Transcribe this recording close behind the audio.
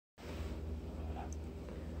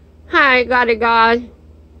Hi, God.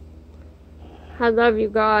 I love you,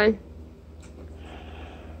 God.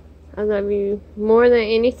 I love you more than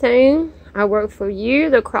anything. I work for you.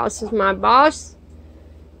 The cross is my boss.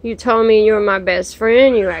 You told me you were my best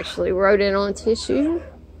friend. You actually wrote it on tissue.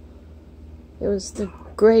 It was the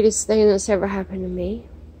greatest thing that's ever happened to me.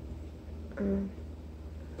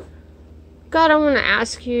 God, I want to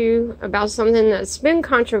ask you about something that's been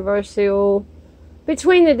controversial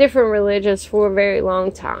between the different religions for a very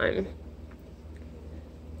long time.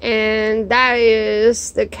 And that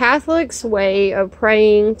is the Catholics' way of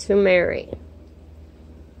praying to Mary.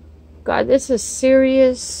 God, this is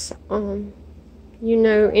serious. You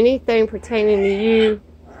know, anything pertaining to you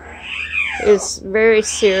is very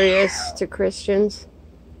serious to Christians.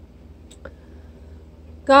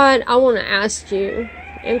 God, I want to ask you,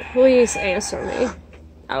 and please answer me.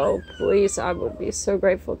 Oh, please, I would be so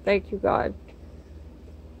grateful. Thank you, God.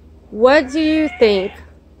 What do you think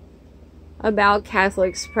about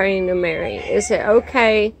Catholics praying to Mary? Is it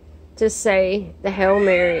okay to say the Hail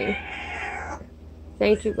Mary?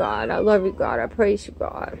 Thank you, God. I love you, God. I praise you,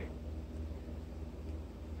 God.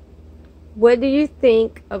 What do you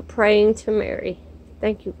think of praying to Mary?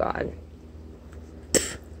 Thank you, God.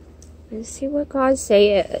 Let's see what God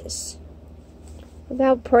says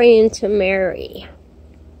about praying to Mary.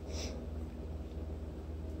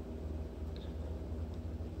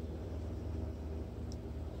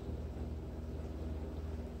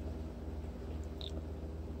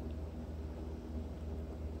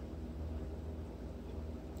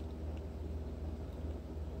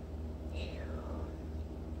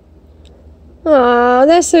 Oh,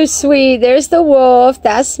 that's so sweet. There's the wolf.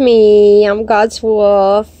 That's me. I'm God's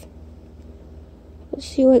wolf. Let's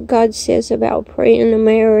see what God says about praying to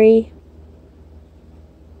Mary.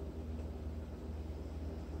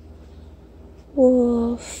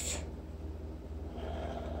 Wolf.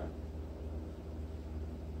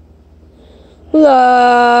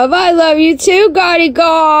 Love. I love you too, God.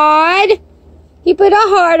 You put a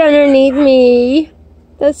heart underneath me.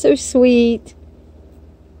 That's so sweet.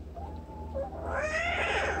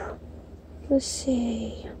 Let's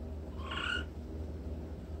see.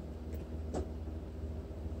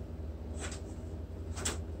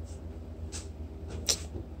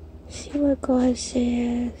 See what God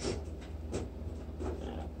says.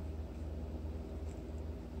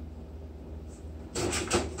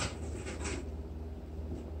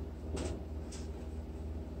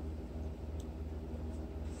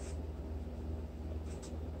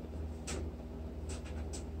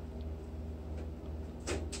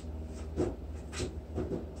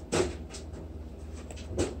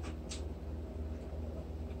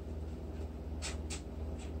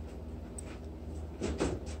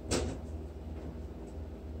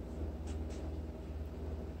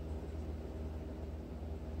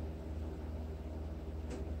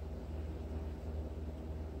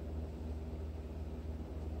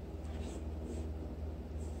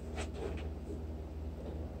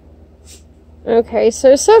 Okay,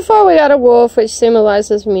 so far we got a wolf, which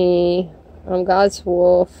symbolizes me. I'm God's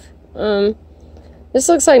wolf. This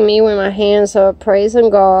looks like me with my hands up,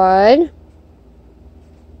 praising God.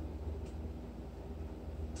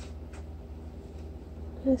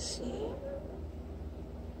 Let's see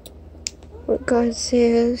what God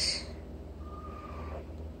says.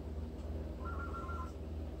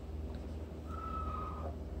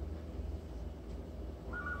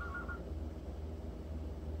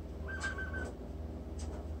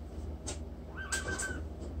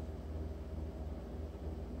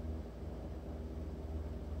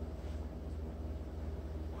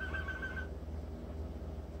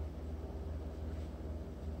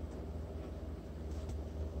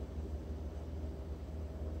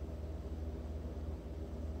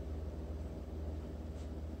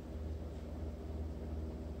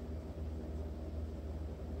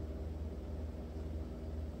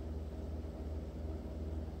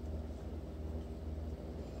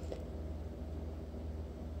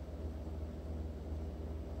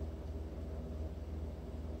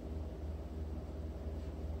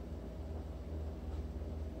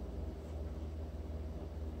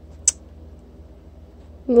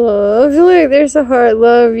 Love, look, there's a heart.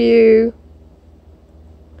 Love you.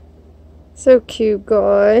 So cute,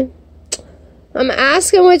 God. I'm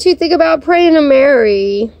asking what you think about praying to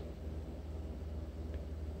Mary.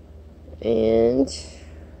 And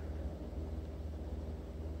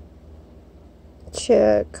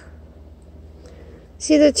check.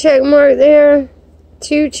 See the check mark there?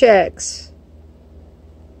 2 checks.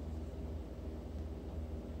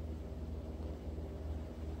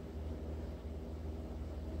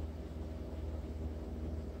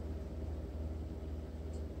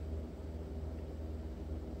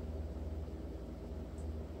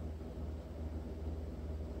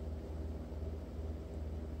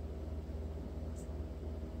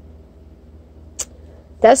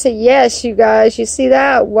 That's a yes, you guys. You see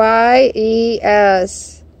that?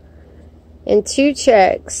 Y-E-S. And 2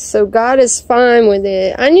 checks. So God is fine with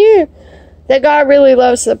it. I knew that God really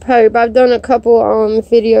loves the Pope. I've done a couple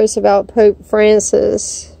videos about Pope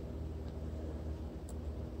Francis.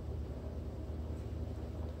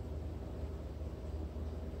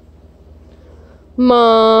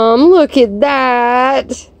 Mom, look at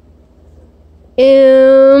that.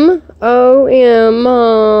 M-O-M,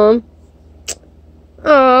 Mom.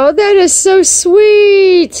 Oh, that is so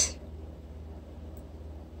sweet.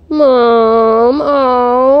 Mom,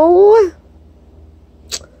 oh.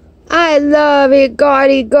 I love it,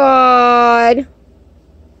 Gaudy God.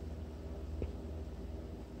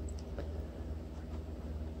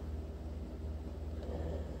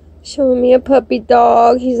 Showing me a puppy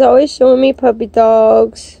dog. He's always showing me puppy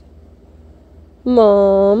dogs.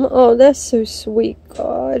 Mom, oh, that's so sweet,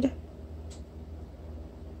 God.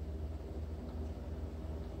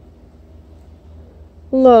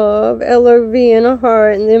 Love, L-O-V and a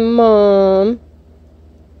heart, and then Mom.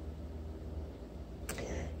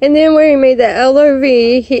 And then where he made that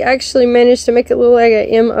L-O-V, he actually managed to make it look like a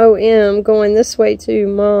M-O-M going this way too.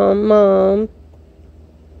 Mom, Mom.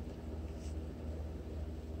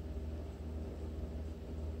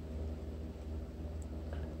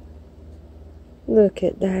 Look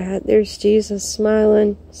at that. There's Jesus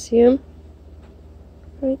smiling. See him?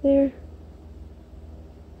 Right there.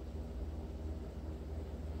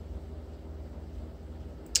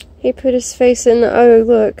 He put his face in the O,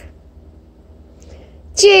 look.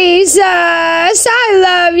 Jesus! I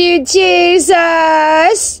love you,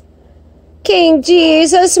 Jesus! King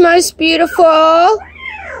Jesus, most beautiful.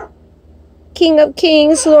 King of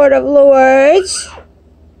kings, Lord of lords.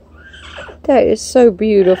 That is so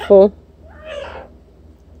beautiful.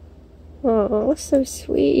 Oh, so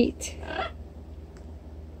sweet.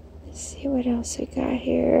 Let's see what else I got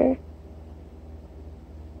here.